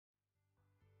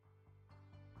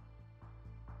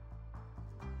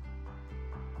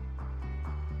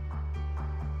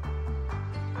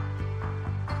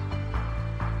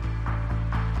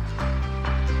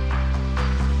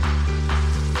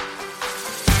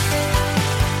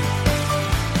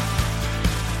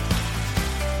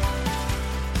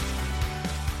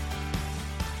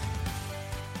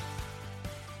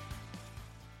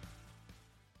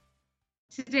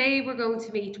today we're going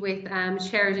to meet with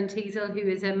Sheridan Teasel, who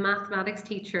is a mathematics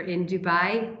teacher in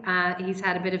Dubai. He's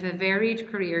had a bit of a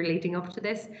varied career leading up to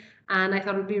this, and I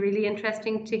thought it would be really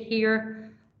interesting to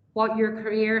hear what your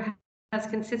career has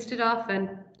consisted of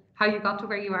and how you got to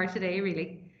where you are today,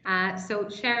 really. So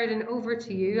Sheridan, over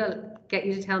to you. I'll get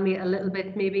you to tell me a little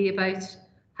bit maybe about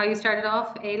how you started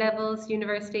off, A-levels,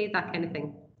 university, that kind of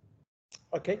thing.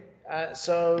 Okay,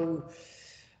 so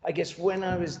I guess when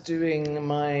I was doing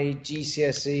my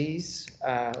GCSEs,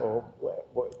 or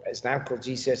what is now called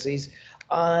GCSEs,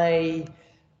 I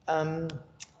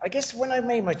guess when I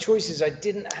made my choices, I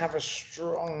didn't have a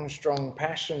strong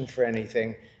passion for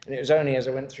anything. And it was only as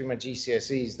I went through my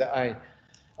GCSEs that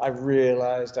I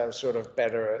realized I was sort of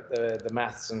better at the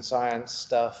maths and science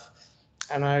stuff.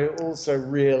 And I also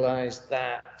realized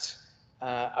that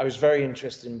I was very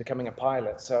interested in becoming a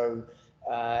pilot. So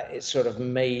it sort of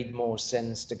made more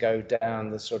sense to go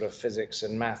down the sort of physics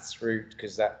and maths route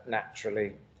because that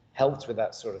naturally helped with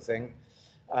that sort of thing.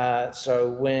 So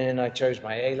when I chose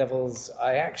my A-levels,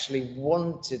 I actually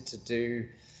wanted to do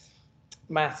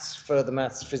maths, further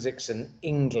maths, physics and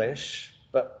English,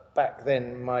 but back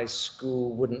then my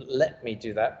school wouldn't let me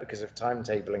do that because of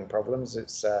timetabling problems.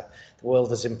 It's the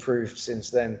world has improved since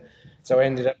then. So I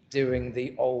ended up doing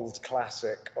the old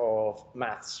classic of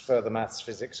maths, further maths,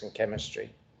 physics and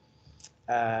chemistry.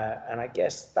 And I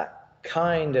guess that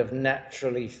kind of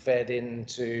naturally fed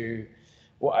into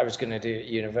what I was going to do at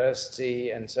university.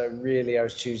 And so really I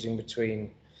was choosing between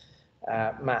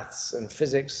maths and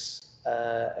physics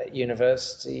at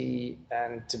university.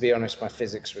 And to be honest, my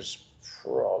physics was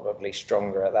probably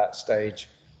stronger at that stage.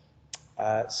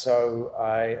 So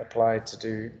I applied to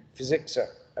do physics at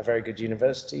a very good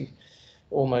university,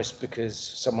 almost because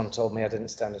someone told me I didn't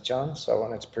stand a chance, so I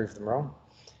wanted to prove them wrong.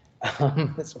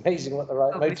 It's amazing what the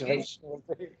right motivation will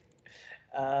do.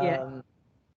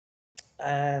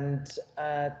 And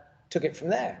took it from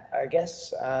there, I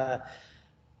guess.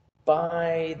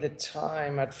 By the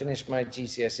time I'd finished my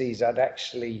GCSEs, I'd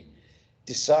actually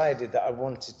decided that I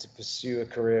wanted to pursue a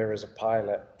career as a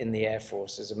pilot in the Air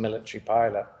Force, as a military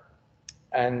pilot.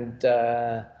 And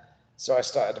so I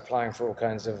started applying for all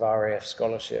kinds of RAF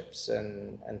scholarships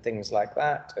and things like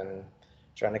that, and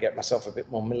trying to get myself a bit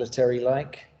more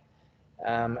military-like.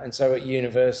 And so at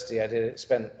university, I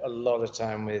spent a lot of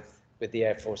time with the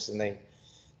Air Force, and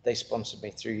they sponsored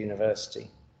me through university.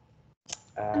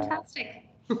 Fantastic.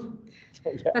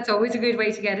 That's always a good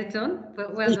way to get it done,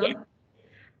 but well done.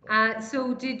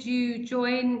 So did you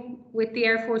join with the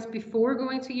Air Force before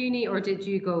going to uni, or did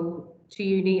you go to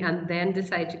uni and then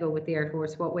decide to go with the Air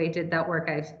Force? What way did that work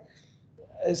out?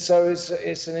 So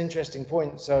it's an interesting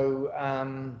point. So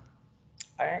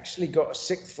I actually got a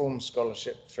sixth form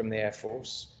scholarship from the Air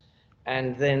Force,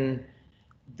 and then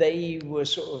they were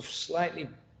sort of slightly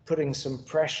putting some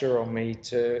pressure on me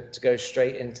to go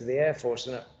straight into the Air Force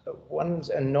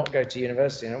and not go to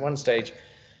university. And at one stage,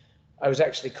 I was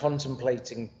actually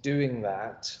contemplating doing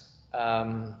that,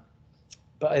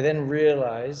 but I then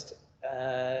realized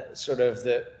sort of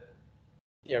that,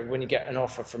 you know, when you get an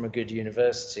offer from a good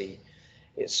university,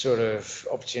 it's sort of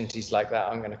opportunities like that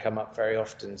aren't going to come up very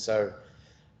often. So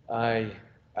I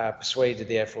persuaded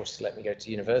the Air Force to let me go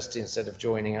to university instead of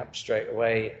joining up straight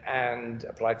away, and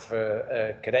applied for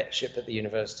a cadetship at the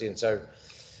university. And so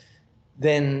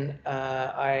then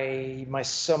my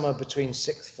summer between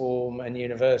sixth form and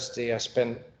university, I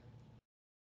spent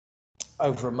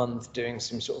over a month doing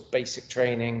some sort of basic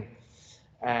training,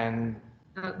 and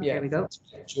there we go.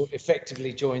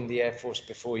 Effectively joined the Air Force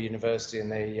before university,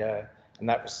 and and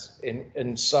that was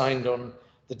signed on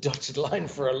the dotted line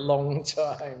for a long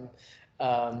time.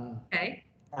 Okay.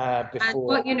 Before. And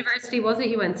what university was it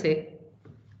you went to?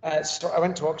 So I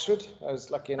went to Oxford. I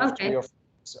was lucky enough to be off at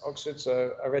Oxford,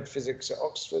 so I read physics at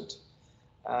Oxford,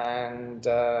 and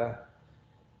I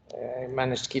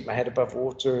managed to keep my head above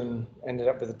water and ended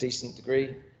up with a decent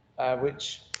degree,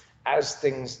 which, as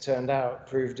things turned out,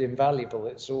 proved invaluable.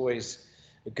 It's always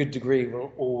a good degree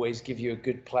will always give you a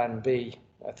good plan B,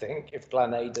 I think, if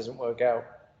plan A doesn't work out.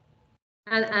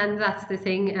 And that's the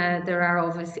thing. There are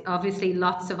obviously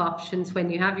lots of options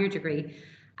when you have your degree.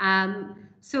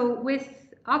 So with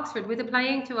Oxford, with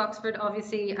applying to Oxford,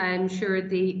 obviously I'm sure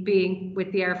being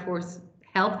with the Air Force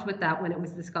helped with that when it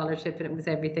was the scholarship and it was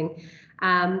everything.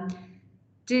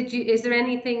 Is there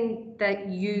anything that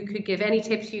you could give, any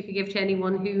tips you could give to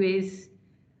anyone who is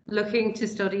looking to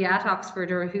study at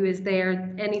Oxford, or who is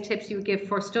there, any tips you would give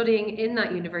for studying in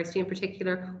that university in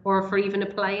particular, or for even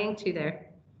applying to there?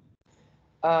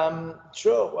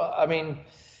 Sure. Well, I mean,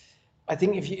 I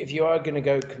think if you are going to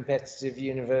go competitive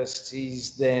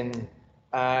universities, then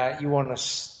you want to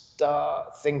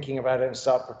start thinking about it and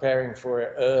start preparing for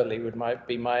it early might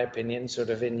be my opinion, sort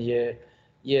of in year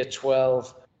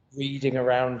 12, reading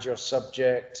around your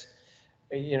subject,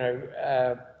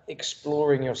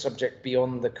 exploring your subject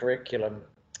beyond the curriculum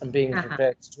and being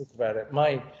prepared to talk about it.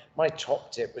 My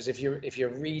top tip was if you're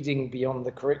reading beyond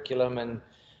the curriculum and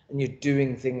you're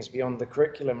doing things beyond the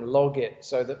curriculum, log it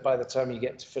so that by the time you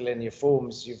get to fill in your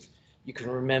forms, you can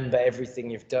remember everything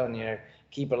you've done.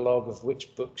 Keep a log of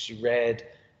which books you read,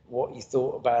 what you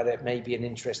thought about it, maybe an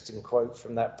interesting quote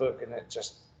from that book, and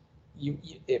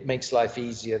it makes life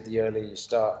easier the earlier you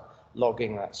start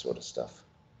logging that sort of stuff.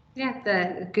 Yeah,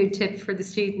 the good tip for the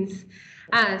students.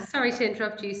 Sorry to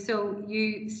interrupt you. So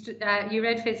you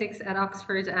read physics at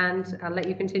Oxford, and I'll let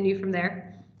you continue from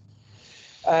there.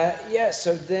 Yeah,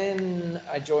 so then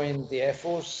I joined the Air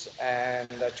Force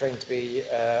and I trained to be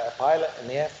a pilot in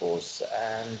the Air Force.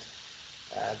 And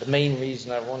the main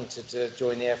reason I wanted to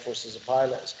join the Air Force as a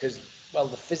pilot is because, well,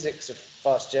 the physics of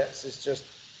fast jets is just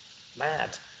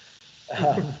mad.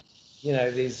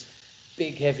 These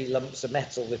big heavy lumps of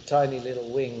metal with tiny little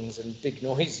wings and big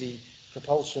noisy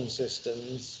propulsion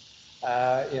systems,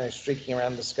 streaking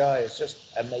around the sky is just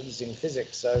amazing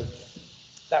physics. So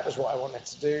that was what I wanted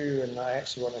to do, and I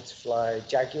actually wanted to fly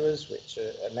Jaguars, which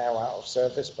are now out of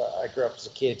service, but I grew up as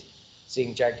a kid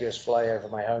seeing Jaguars fly over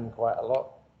my home quite a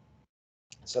lot.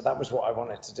 So that was what I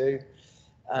wanted to do,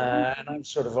 and I'm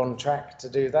sort of on track to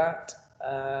do that,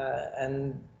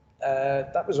 and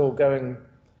that was all going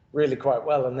really quite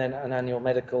well. And then at an annual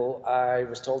medical, I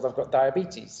was told I've got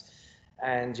diabetes,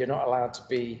 and you're not allowed to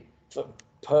be, for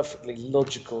perfectly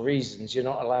logical reasons, you're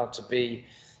not allowed to be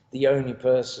the only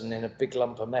person in a big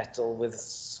lump of metal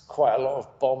with quite a lot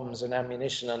of bombs and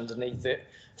ammunition underneath it,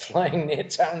 flying near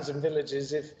towns and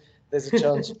villages if there's a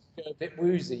chance you go a bit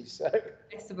woozy. So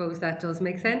I suppose that does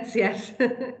make sense, yes.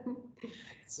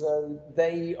 So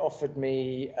they offered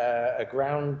me a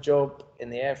ground job in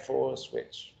the Air Force,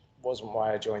 which wasn't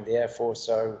why I joined the Air Force.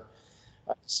 So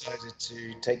I decided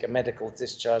to take a medical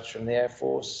discharge from the Air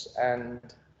Force and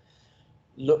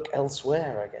look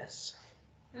elsewhere, I guess.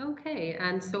 Okay,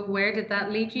 and so where did that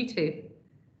lead you to?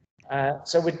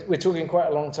 So we're talking quite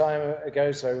a long time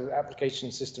ago, so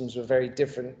application systems were very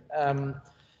different.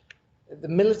 The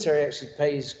military actually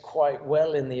pays quite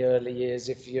well in the early years.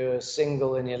 If you're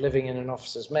single and you're living in an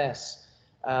officer's mess,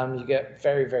 you get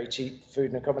very, very cheap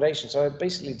food and accommodation. So I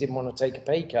basically didn't want to take a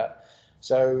pay cut.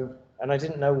 And I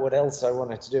didn't know what else I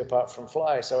wanted to do apart from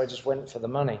fly, so I just went for the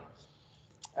money.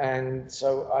 And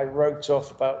so I wrote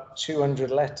off about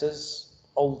 200 letters,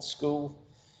 old school,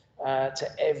 to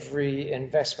every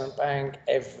investment bank,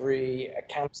 every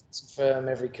accountancy firm,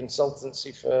 every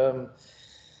consultancy firm,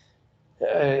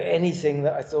 anything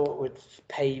that I thought would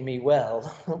pay me well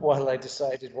while I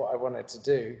decided what I wanted to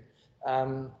do,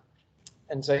 and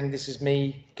saying, this is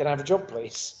me, can I have a job,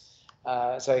 please?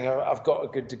 Saying, I've got a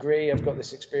good degree, I've got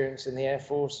this experience in the Air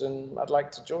Force, and I'd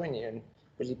like to join you, and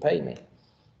will you pay me?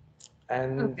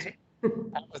 And okay.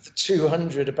 Out of the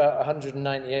 200, about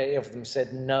 198 of them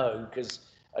said no, because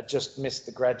I just missed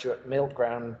the graduate milk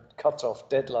round cutoff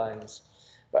deadlines.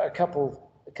 But a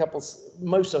couple,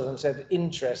 most of them said,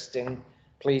 interesting,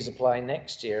 please apply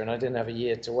next year. And I didn't have a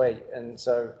year to wait. And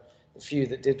so the few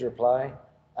that did reply,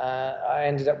 I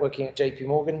ended up working at JP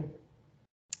Morgan.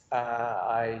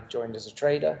 I joined as a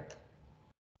trader.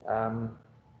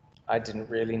 I didn't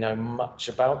really know much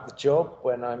about the job.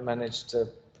 When I managed to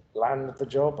land the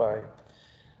job,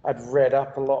 I'd read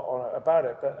up a lot about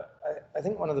it. But I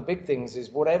think one of the big things is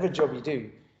whatever job you do,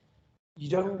 you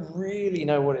don't really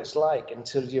know what it's like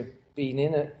until you've been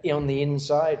in it on the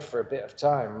inside for a bit of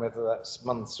time, whether that's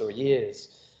months or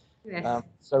years. Yes.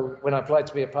 So when I applied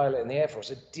to be a pilot in the Air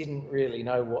Force, I didn't really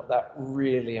know what that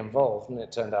really involved, and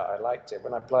it turned out I liked it.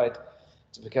 When I applied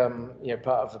to become,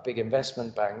 part of a big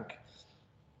investment bank,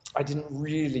 I didn't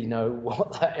really know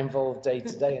what that involved day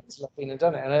to day until I've been and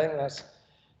done it. And I think that's,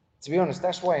 to be honest,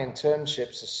 that's why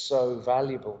internships are so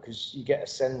valuable, because you get a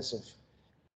sense of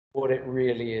what it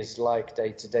really is like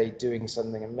day to day doing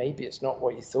something, and maybe it's not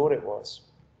what you thought it was.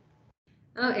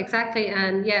 Oh, exactly.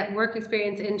 And yeah, work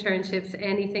experience, internships,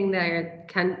 anything there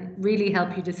can really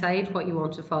help you decide what you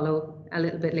want to follow a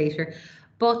little bit later.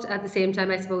 But at the same time,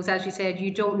 I suppose, as you said,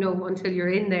 you don't know until you're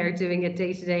in there doing it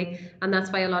day to day. And that's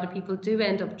why a lot of people do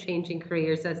end up changing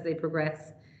careers as they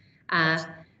progress.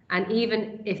 And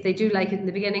even if they do like it in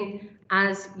the beginning,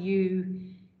 as you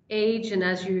age and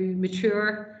as you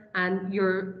mature and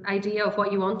your idea of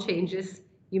what you want changes,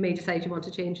 you may decide you want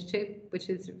to change it too, which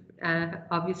is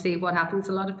obviously what happens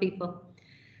to a lot of people.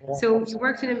 Yeah, so you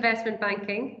worked in investment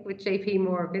banking with JP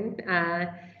Morgan.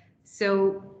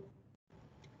 So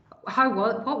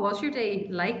what was your day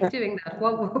like doing that?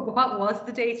 What was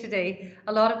the day to day?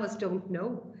 A lot of us don't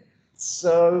know.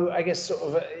 So I guess sort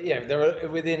of, there are,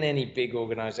 within any big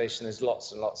organization, there's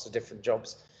lots and lots of different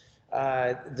jobs.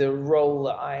 The role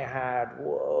that I had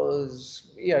was,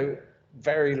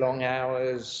 very long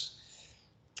hours,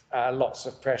 lots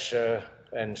of pressure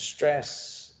and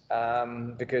stress,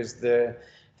 because if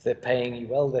they're paying you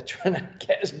well, they're trying to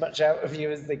get as much out of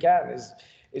you as they can,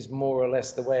 is more or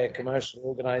less the way a commercial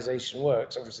organization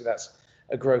works. Obviously, that's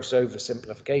a gross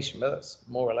oversimplification, but that's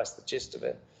more or less the gist of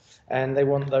it. And they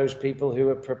want those people who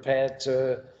are prepared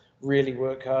to really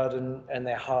work hard and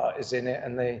their heart is in it,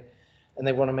 and they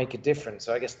want to make a difference.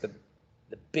 So I guess the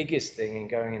biggest thing in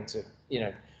going into,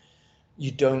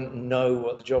 you don't know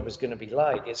what the job is going to be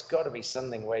like. It's got to be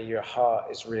something where your heart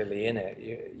is really in it.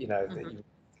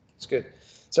 It's good.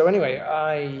 So anyway,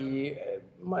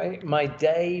 my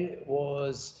day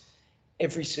was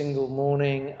every single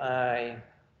morning I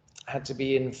had to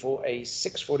be in for a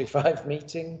 6:45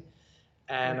 meeting,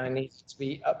 and I needed to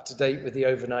be up to date with the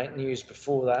overnight news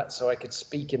before that, so I could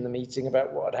speak in the meeting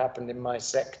about what had happened in my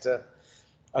sector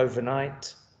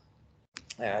overnight.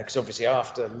 Because obviously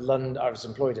after London, I was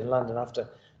employed in London. After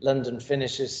London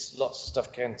finishes, lots of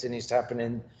stuff continues to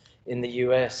happen in the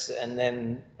US, and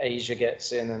then Asia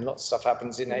gets in, and lots of stuff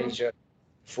happens in Asia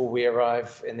before we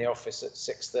arrive in the office at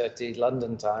 6:30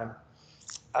 London time.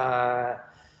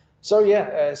 So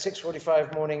yeah,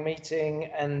 6:45 morning meeting,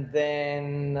 and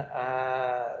then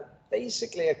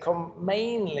basically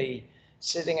mainly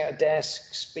sitting at a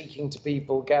desk, speaking to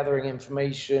people, gathering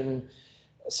information,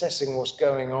 assessing what's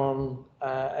going on,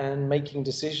 and making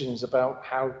decisions about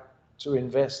how to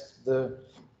invest the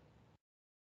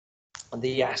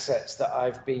assets that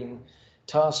I've been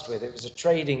tasked with. It was a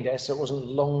trading desk, so it wasn't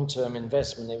long-term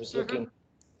investment. It was looking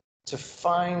to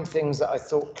find things that I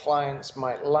thought clients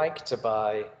might like to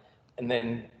buy, and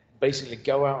then basically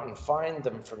go out and find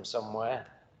them from somewhere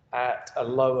at a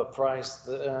lower price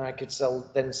that I could sell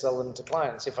them to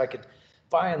clients. If I could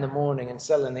buy in the morning and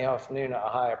sell in the afternoon at a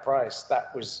higher price,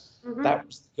 that was the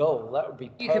goal. That would be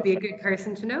perfect. You could be a good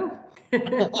person to know.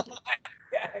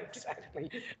 Yeah, exactly.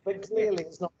 But clearly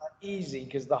it's not that easy,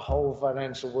 because the whole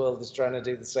financial world is trying to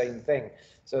do the same thing.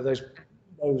 So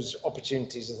those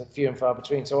opportunities are few and far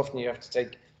between. So often you have to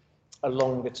take a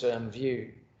longer term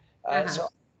view. So I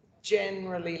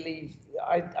generally leave.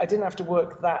 I didn't have to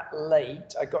work that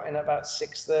late. I got in at about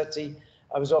 6:30.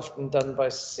 I was often done by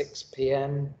 6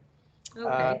 p.m.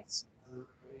 Okay.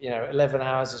 11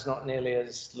 hours is not nearly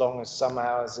as long as some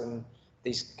hours in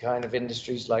these kind of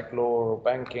industries like law or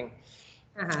banking.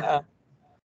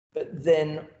 But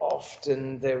then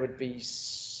often there would be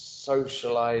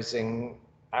socializing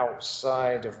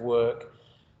outside of work,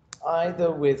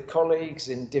 either with colleagues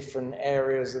in different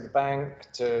areas of the bank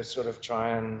to sort of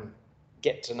try and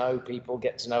get to know people,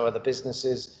 get to know other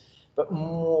businesses, but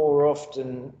more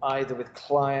often either with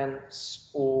clients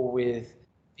or with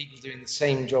people doing the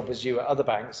same job as you at other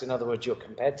banks, in other words, your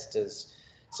competitors,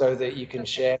 so that you can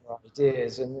share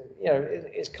ideas. And,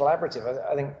 it's collaborative.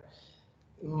 I think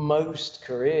most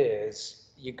careers,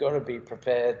 you've got to be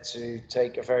prepared to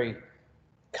take a very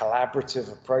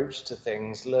collaborative approach to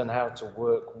things, learn how to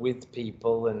work with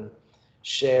people and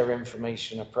share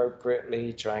information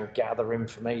appropriately, try and gather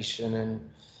information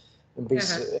and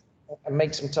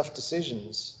make some tough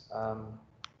decisions.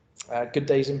 Good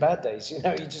days and bad days, you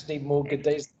just need more good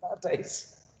days than bad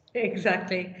days.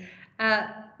 Exactly.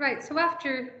 Right. So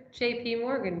after JP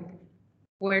Morgan,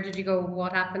 where did you go?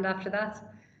 What happened after that?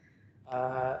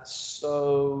 Or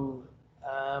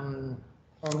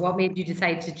what made you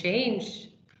decide to change?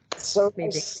 So Maybe.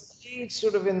 I stayed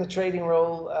sort of in the trading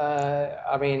role.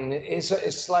 I mean, it's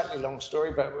a slightly long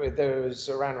story, but there was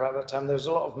around about that time, there was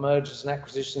a lot of mergers and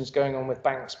acquisitions going on with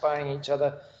banks buying each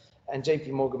other, and JP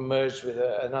Morgan merged with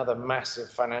another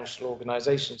massive financial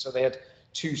organization. So they had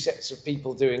two sets of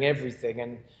people doing everything.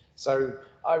 And so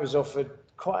I was offered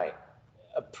quite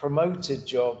a promoted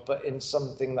job, but in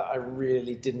something that I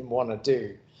really didn't want to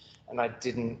do. And I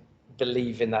didn't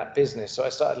believe in that business. So I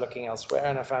started looking elsewhere,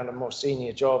 and I found a more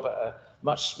senior job at a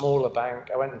much smaller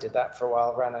bank. I went and did that for a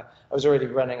while. I was already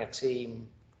running a team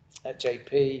at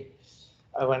JP.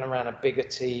 I went and ran a bigger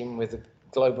team with a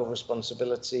global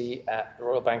responsibility at the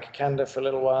Royal Bank of Canada for a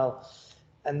little while.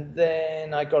 And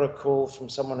then I got a call from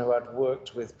someone who I'd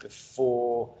worked with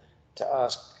before to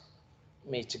ask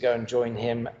me to go and join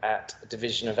him at a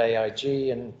division of AIG.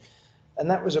 And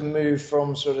that was a move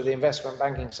from sort of the investment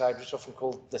banking side, which is often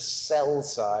called the sell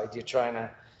side. You're trying to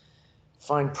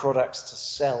find products to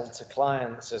sell to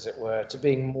clients, as it were, to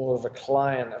being more of a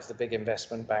client of the big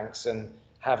investment banks and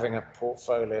having a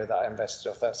portfolio that I invested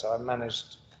off that. So I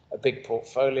managed a big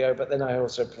portfolio, but then I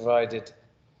also provided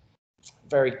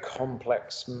very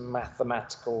complex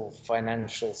mathematical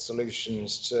financial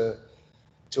solutions to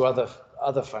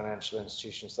other financial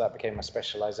institutions. So that became my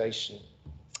specialization,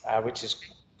 which is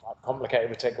quite complicated,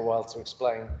 would take a while to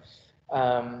explain.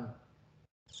 And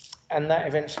that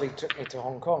eventually took me to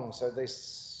Hong Kong. So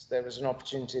there was an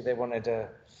opportunity. They wanted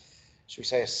should we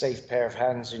say, a safe pair of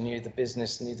hands who knew the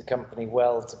business, knew the company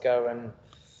well, to go and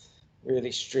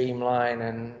really streamline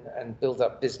and build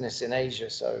up business in Asia.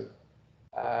 So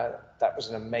that was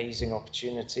an amazing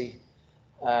opportunity.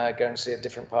 Go and see a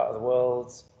different part of the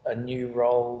world, a new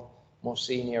role, more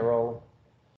senior role.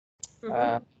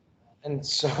 And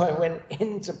so I went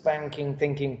into banking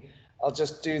thinking, I'll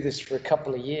just do this for a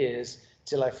couple of years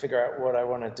till I figure out what I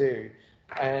want to do,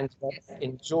 and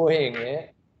enjoying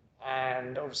it.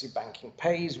 And obviously banking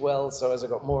pays well, so as I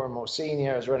got more and more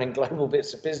senior, I was running global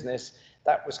bits of business.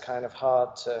 That was kind of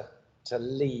hard to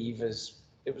leave, as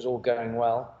it was all going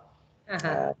well.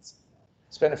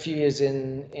 Spent a few years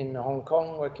in Hong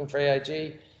Kong working for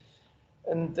AIG,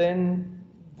 and then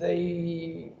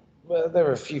there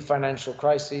were a few financial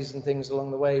crises and things along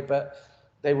the way, but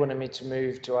they wanted me to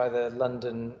move to either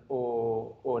London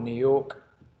or New York,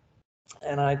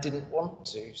 and I didn't want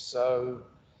to. So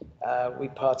we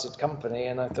parted company,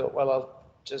 and I thought, well,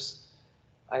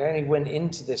 I only went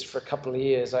into this for a couple of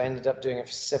years. I ended up doing it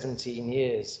for 17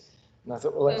 years. And I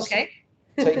thought, well, let's take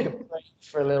a break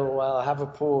for a little while, have a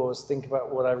pause, think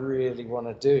about what I really want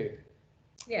to do.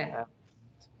 Yeah.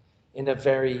 In a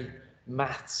very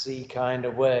mathsy kind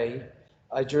of way,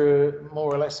 I drew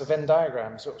more or less a Venn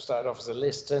diagram. Sort of started off as a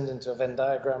list, turned into a Venn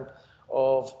diagram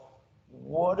of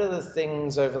what are the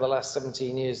things over the last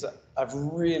 17 years that I've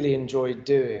really enjoyed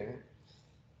doing,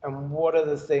 and what are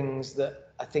the things that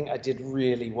I think I did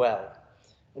really well.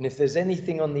 And if there's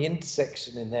anything on the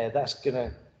intersection in there, that's going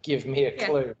to give me a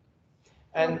clue.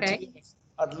 And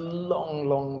I'd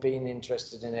long been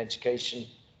interested in education.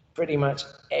 Pretty much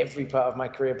every part of my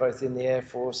career, both in the Air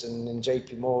Force and in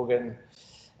JP Morgan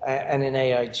and in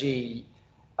AIG,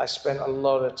 I spent a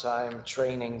lot of time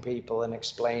training people and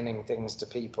explaining things to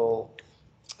people.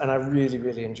 And I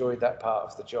really enjoyed that part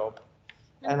of the job.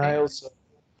 And I also,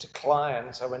 to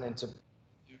clients, I went into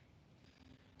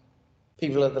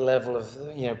people at the level of,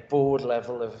 board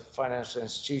level of financial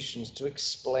institutions to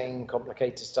explain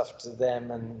complicated stuff to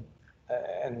them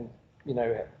and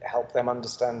help them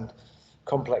understand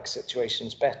complex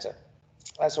situations better.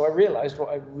 And so I realized what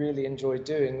I really enjoyed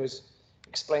doing was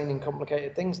explaining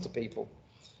complicated things to people.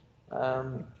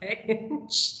 Led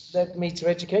me to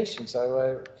education.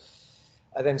 So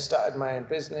I then started my own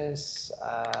business.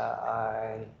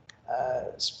 I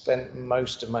spent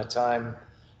most of my time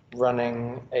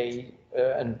running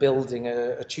and building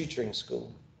a tutoring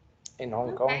school in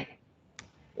Hong Kong,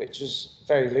 which was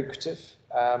very lucrative.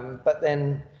 But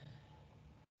then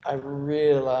I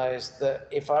realized that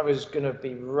if I was going to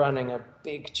be running a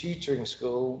big tutoring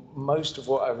school, most of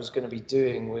what I was going to be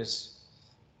doing was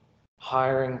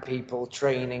hiring people,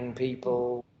 training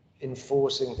people,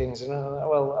 enforcing things. And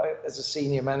as a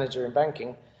senior manager in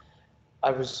banking,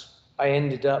 I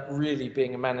ended up really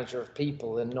being a manager of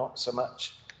people and not so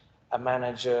much a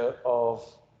manager of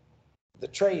the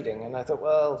trading. And I thought,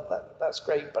 well, that's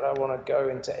great, but I want to go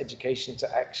into education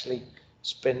to actually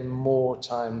spend more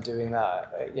time doing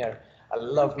that. I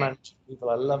love managing people,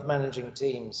 I love managing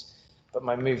teams, but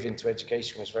my move into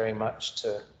education was very much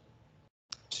to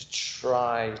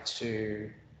try to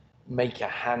make a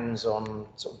hands-on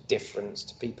sort of difference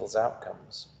to people's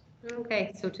outcomes.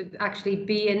 Okay, so to actually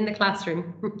be in the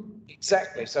classroom.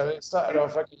 Exactly. So it started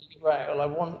off, right, well,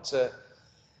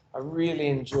 I really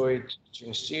enjoyed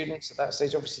teaching students at that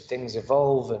stage. Obviously things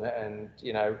evolve and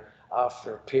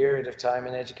after a period of time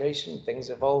in education, things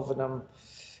evolve, and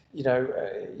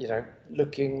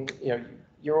looking,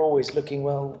 you're always looking,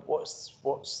 well, what's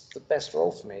the best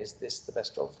role for me? Is this the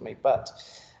best role for me? But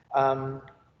so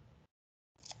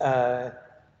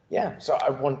I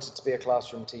wanted to be a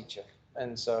classroom teacher.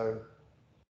 And so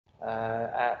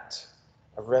I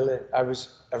was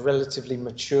a relatively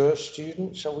mature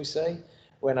student, shall we say,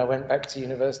 when I went back to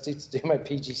university to do my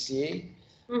PGCE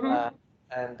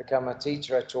and become a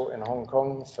teacher. I taught in Hong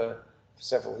Kong for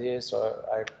several years. So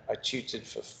I tutored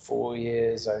for 4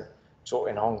 years. I taught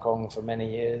in Hong Kong for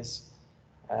many years.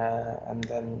 And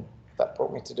then that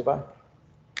brought me to Dubai.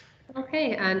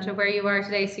 Okay, and to where you are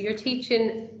today. So you're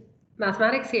teaching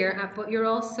mathematics here, but you're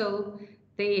also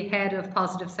the head of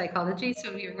positive psychology.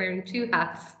 So you're wearing 2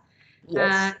 hats.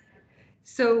 Yes.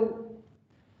 So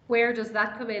where does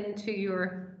that come into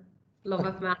your love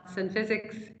of maths and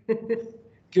physics?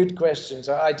 Good question.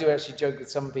 So I do actually joke with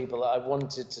some people that I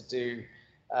wanted to do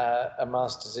a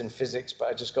master's in physics, but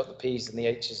I just got the P's and the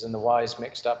H's and the Y's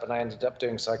mixed up, and I ended up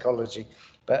doing psychology.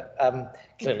 But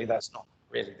clearly, that's not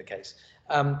really the case.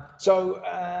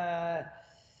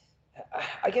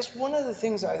 I guess one of the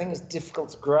things that I think is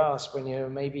difficult to grasp when you're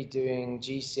maybe doing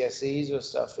GCSEs or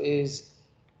stuff is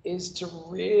to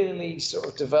really sort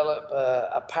of develop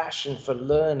a passion for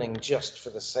learning just for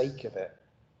the sake of it.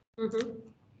 Mm-hmm.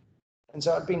 And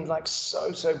so I've been like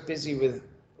so busy with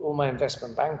all my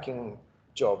investment banking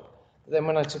job. But then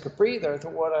when I took a breather, I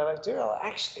thought, what I'd like to do? Well,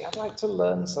 actually, I'd like to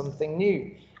learn something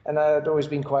new. And I'd always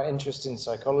been quite interested in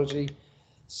psychology.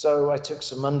 So I took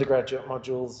some undergraduate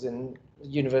modules in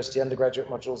university undergraduate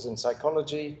modules in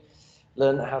psychology,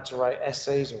 learned how to write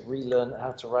essays, or relearn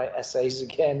how to write essays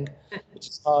again, which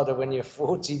is harder when you're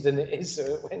 40 than it is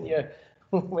when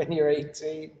you're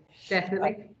 18.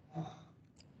 Definitely.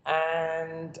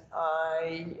 And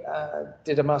I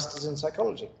did a master's in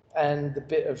psychology, and the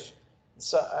bit of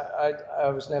so I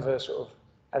was never sort of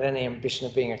had any ambition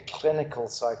of being a clinical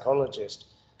psychologist.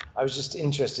 I was just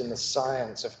interested in the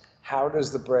science of how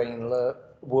does the brain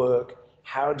work,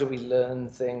 how do we learn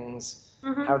things,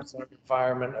 how does our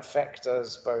environment affect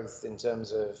us, both in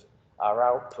terms of our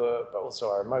output, but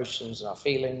also our emotions and our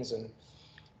feelings and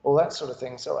all that sort of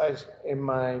thing. So in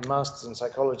my master's in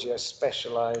psychology, I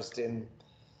specialized in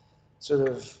sort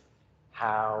of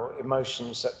how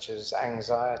emotions such as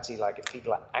anxiety, like if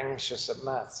people are anxious at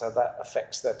maths, how that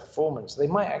affects their performance. They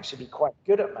might actually be quite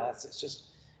good at maths. It's just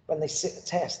when they sit a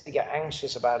test, they get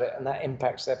anxious about it and that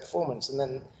impacts their performance. And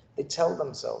then they tell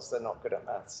themselves they're not good at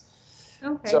maths.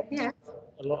 Okay, so yeah.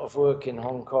 A lot of work in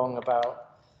Hong Kong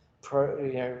about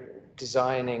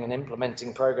designing and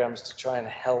implementing programs to try and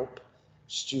help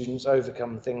students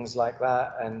overcome things like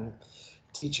that, and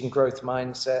teaching growth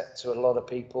mindset to a lot of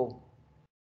people.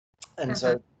 And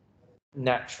so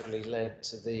naturally led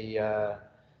to the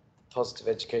positive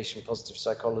education, positive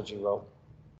psychology role.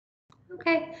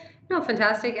 Okay, no,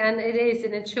 fantastic, and it is,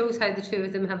 and it shows how the two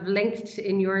of them have linked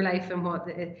in your life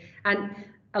and and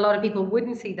a lot of people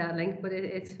wouldn't see that link, but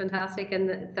it's fantastic,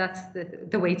 and that's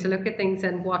the way to look at things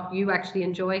and what you actually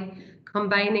enjoy,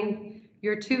 combining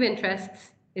your two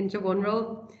interests into one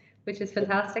role, which is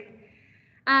fantastic.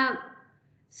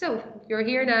 So you're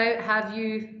here now. Have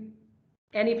you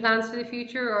any plans for the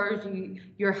future, or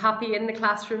you're happy in the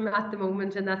classroom at the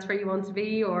moment and that's where you want to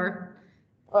be, or?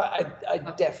 I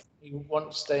definitely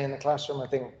want to stay in the classroom. I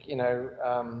think,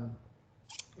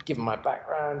 given my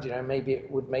background, maybe it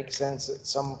would make sense at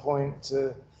some point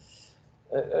to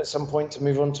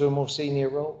move on to a more senior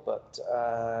role. But,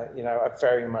 I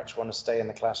very much want to stay in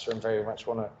the classroom, very much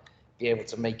want to be able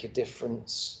to make a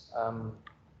difference,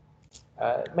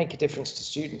 to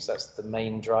students. That's the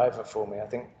main driver for me. I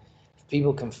think if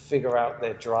people can figure out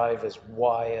their drivers,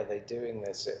 why are they doing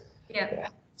this? It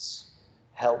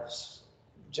helps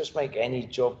just make any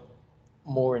job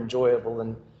more enjoyable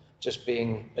than just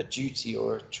being a duty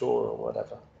or a chore or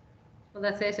whatever. Well,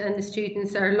 that's it. And the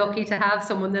students are lucky to have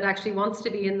someone that actually wants to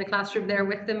be in the classroom there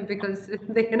with them, because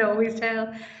they can always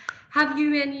tell. Have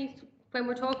you any, when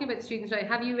we're talking about students now,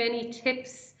 have you any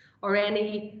tips or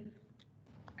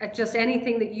just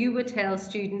anything that you would tell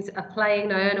students applying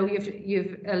now? I know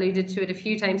you've alluded to it a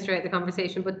few times throughout the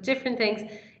conversation, but different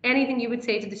things, anything you would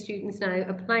say to the students now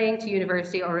applying to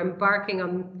university or embarking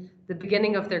on the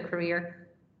beginning of their career,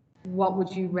 what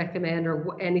would you recommend,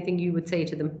 or anything you would say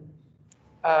to them?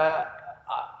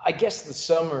 I guess the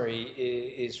summary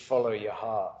is follow your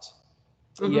heart.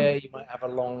 Yeah, you might have a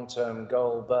long-term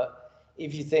goal, but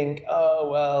if you think, oh,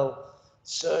 well,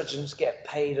 surgeons get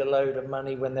paid a load of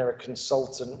money when they're a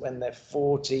consultant when they're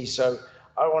 40, so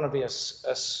I want to be a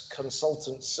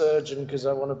consultant surgeon because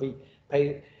I want to be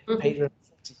paid when I'm 40.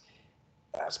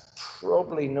 That's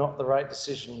probably not the right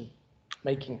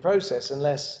decision-making process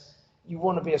unless you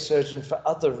want to be a surgeon for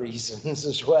other reasons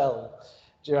as well.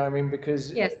 Do you know what I mean?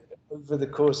 Because over the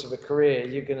course of a career,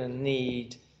 you're going to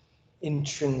need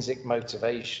intrinsic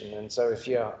motivation. And so if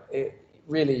your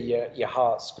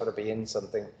heart's got to be in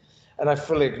something. And I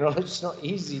fully acknowledge it's not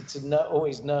easy to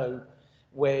always know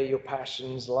where your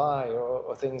passions lie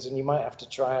or things, and you might have to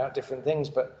try out different things,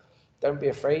 but don't be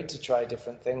afraid to try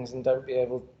different things, and don't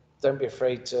be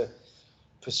afraid to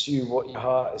pursue what your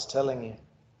heart is telling you.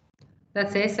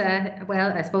 That's it.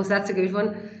 Well, I suppose that's a good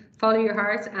one. Follow your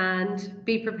heart and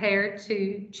be prepared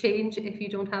to change if you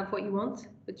don't have what you want,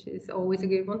 which is always a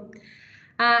good one.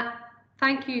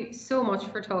 Thank you so much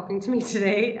for talking to me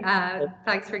today.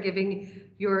 Thanks for giving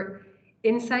your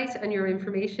insight and your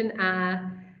information.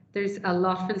 There's a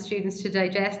lot for the students to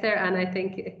digest there, and I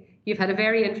think you've had a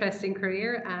very interesting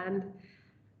career, and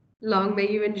long may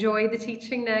you enjoy the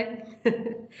teaching now.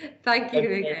 Thank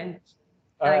you again.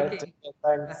 All right, Thank you. take care,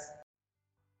 thanks.